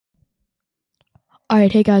All right,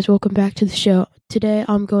 hey guys, welcome back to the show. Today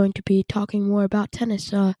I'm going to be talking more about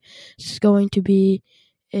tennis. This is going to be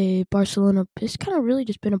a Barcelona. It's kind of really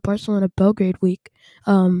just been a Barcelona Belgrade week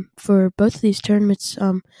for both of these tournaments,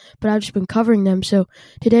 but I've just been covering them. So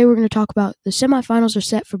today we're going to talk about the semifinals are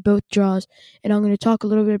set for both draws, and I'm going to talk a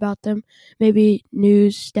little bit about them, maybe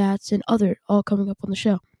news, stats, and other all coming up on the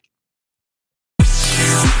show.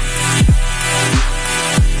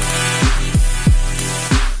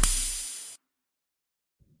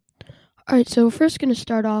 All right, so we're first going to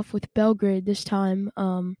start off with Belgrade this time.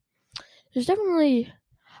 There's definitely,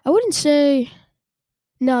 I wouldn't say.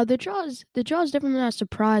 No, the draw is definitely not a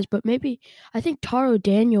surprise, but maybe I think Taro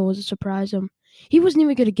Daniel was a surprise. He wasn't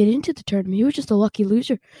even going to get into the tournament. He was just a lucky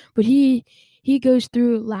loser, but he goes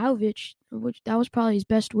through Laovic, which that was probably his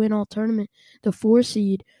best win all tournament, the 4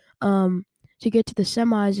 seed, to get to the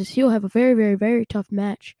semis. As he'll have a very very very tough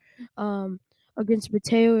match, against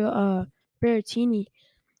Matteo Berrettini.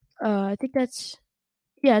 I think it's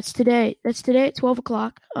today. That's today at 12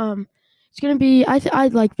 o'clock. It's gonna be. I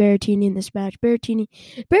like Berrettini in this match. Berrettini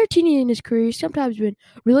in his career, he's sometimes been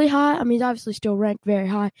really high. I mean, he's obviously still ranked very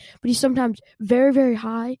high, but he's sometimes very very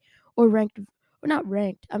high or ranked or not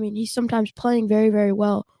ranked. I mean, he's sometimes playing very very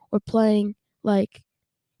well or playing like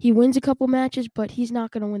he wins a couple matches, but he's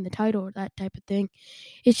not gonna win the title or that type of thing.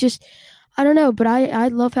 It's just I don't know, but I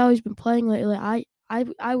love how he's been playing lately.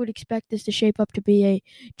 I would expect this to shape up to be a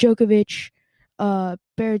Djokovic,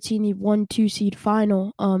 Berrettini 1-2 seed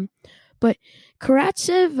final. But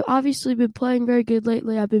Karatsev obviously been playing very good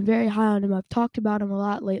lately. I've been very high on him. I've talked about him a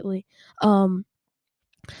lot lately. But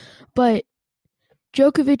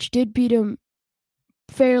Djokovic did beat him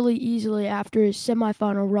fairly easily after his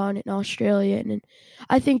semifinal run in Australia. And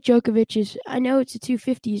I think Djokovic is, I know it's a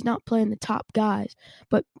 250, he's not playing the top guys,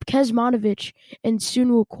 but Kecmanovic and Sun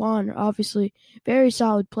Wukong are obviously very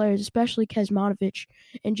solid players, especially Kecmanovic.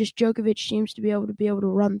 And just Djokovic seems to be able to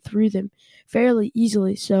run through them fairly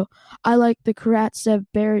easily. So I like the Karatsev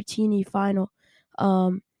Berrettini final.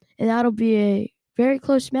 And that'll be a very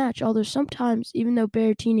close match, although sometimes, even though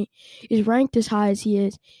Berrettini is ranked as high as he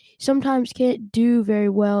is, sometimes can't do very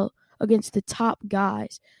well against the top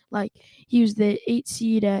guys. Like he was the 8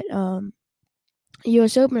 seed at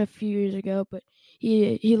U.S. Open a few years ago, but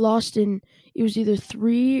he lost in it was either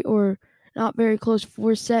 3 or not very close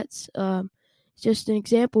 4 sets. Just an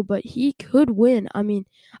example, but he could win. I mean,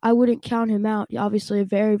 I wouldn't count him out. Obviously, a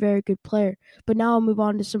very very good player. But now I'll move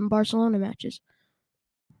on to some Barcelona matches.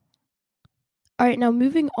 All right, now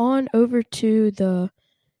moving on over to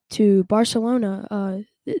Barcelona.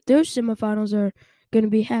 Those semifinals are going to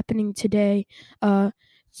be happening today. So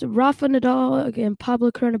Rafa Nadal against Pablo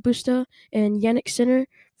Carreño Busta and Yannick Sinner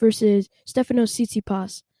versus Stefanos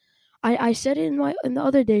Tsitsipas. I said it in the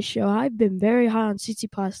other day's show. I've been very high on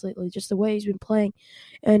Tsitsipas lately, just the way he's been playing,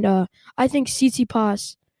 and I think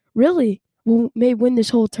Tsitsipas really may win this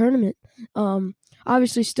whole tournament.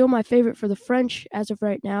 Obviously, still my favorite for the French as of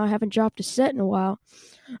right now. I haven't dropped a set in a while.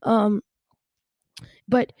 Um,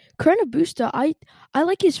 but Carreño Busta, I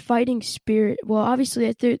like his fighting spirit. Well,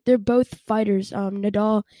 obviously they're both fighters.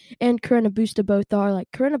 Nadal and Carreño Busta both are.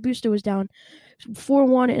 Like Carreño Busta was down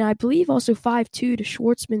 4-1, and I believe also 5-2 to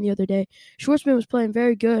Schwartzman the other day. Schwartzman was playing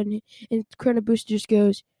very good, and Carreño Busta just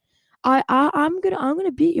goes, I'm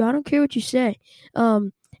gonna beat you. I don't care what you say.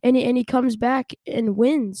 And he comes back and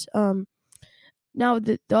wins. Now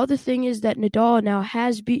the other thing is that Nadal now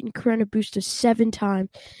has beaten Carreño Busta 7 times,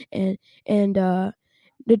 and and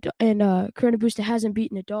Carreño Busta hasn't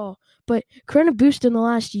beaten Nadal. But Carreño Busta in the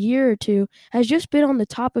last year or two has just been on the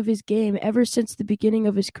top of his game ever since the beginning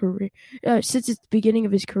of his career. I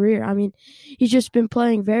mean, he's just been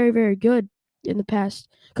playing very, very good in the past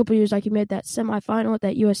couple of years. Like he made that semifinal at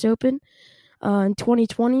that U.S. Open in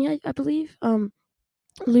 2020, I believe.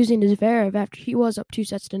 Losing to Zverev after he was up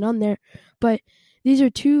 2-0 there. But these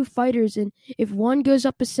are two fighters, and if one goes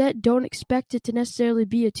up a set, don't expect it to necessarily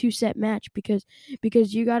be a 2-set match because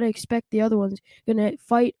you got to expect the other one's going to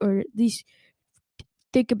fight or at least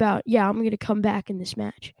think about, yeah, I'm going to come back in this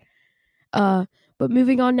match. But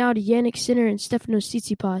moving on now to Yannick Sinner and Stefanos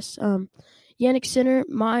Tsitsipas. Yannick Sinner,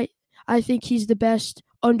 I think he's the best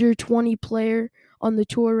under 20 player on the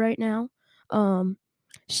tour right now.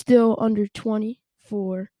 Still under 20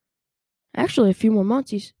 for actually a few more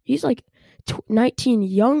months. He's like 19,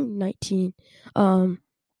 young 19. But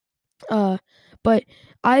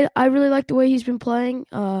I really like the way he's been playing.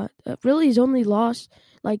 Really, his only loss,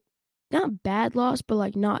 like not bad loss, but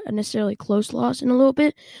like not a necessarily close loss in a little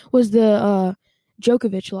bit, was the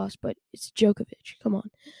Djokovic loss. But it's Djokovic. Come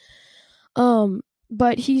on.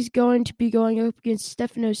 but he's going to be going up against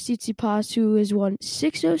Stefanos Tsitsipas, who has won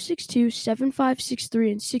 6-0, 6-2, 7-5,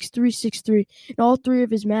 6-3, and 6-3, 6-3 in all three of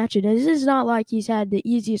his matches. And this is not like he's had the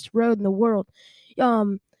easiest road in the world.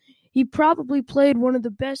 He probably played one of the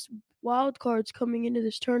best wild cards coming into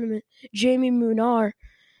this tournament, Jamie Munar.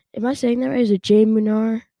 Am I saying that right? Is it Jamie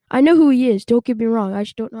Munar? I know who he is. Don't get me wrong. I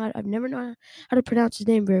just don't know. I've never known how to pronounce his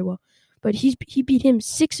name very well. But he beat him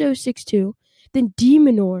 6-0, 6-2. Then de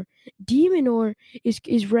Minaur. de Minaur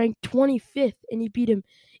is ranked 25th, and he beat him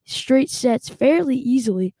straight sets fairly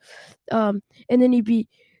easily. And then he beat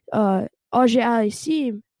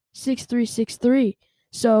Auger-Aliassime 6-3, 6-3.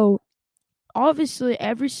 So obviously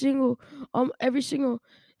every single Alex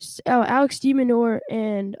de Minaur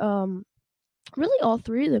and really all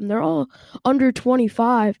three of them, they're all under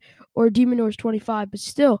 25, or de Minaur's 25, but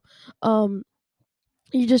still,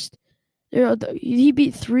 he just he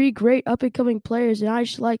beat three great up and coming players, and I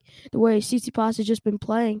just like the way Tsitsipas has just been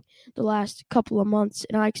playing the last couple of months,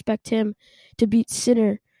 and I expect him to beat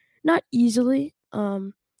Sinner, not easily.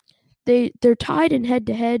 They're tied in head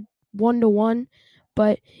to head, 1-1,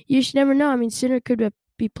 but you just never know. I mean, Sinner could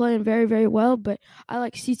be playing very, very well, but I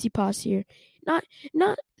like Tsitsipas here.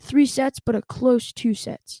 Not 3 sets, but a close 2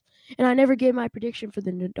 sets. And I never gave my prediction for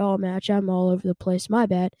the Nadal match. I'm all over the place. My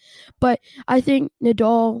bad. But I think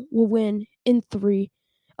Nadal will win in 3.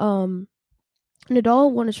 Nadal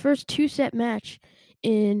won his first 2-set match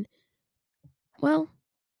in, well,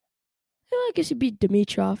 I guess he beat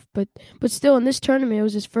Dimitrov, but still in this tournament it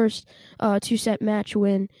was his first 2-set match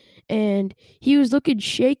win, and he was looking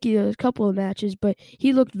shaky a couple of matches, but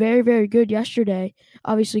he looked very, very good yesterday.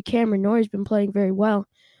 Obviously, Cameron Norrie's been playing very well,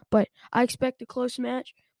 but I expect a close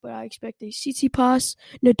match. But I expect a Tsitsipas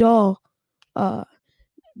Nadal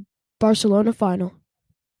Barcelona final.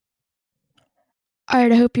 All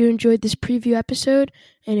right, I hope you enjoyed this preview episode.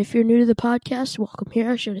 And if you're new to the podcast, welcome here.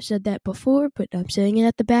 I should have said that before, but I'm saying it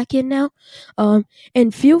at the back end now. And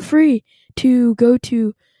feel free to go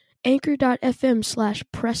to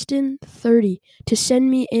anchor.fm/Preston30 to send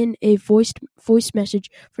me in a voice message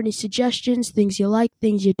for any suggestions, things you like,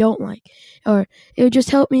 things you don't like. Or it would just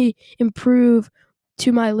help me improve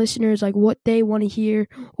to my listeners, like what they want to hear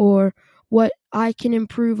or what I can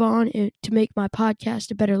improve on to make my podcast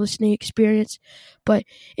a better listening experience. But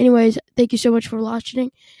anyways, thank you so much for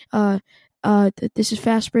watching. This is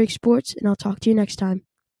Fast Break Sports, and I'll talk to you next time.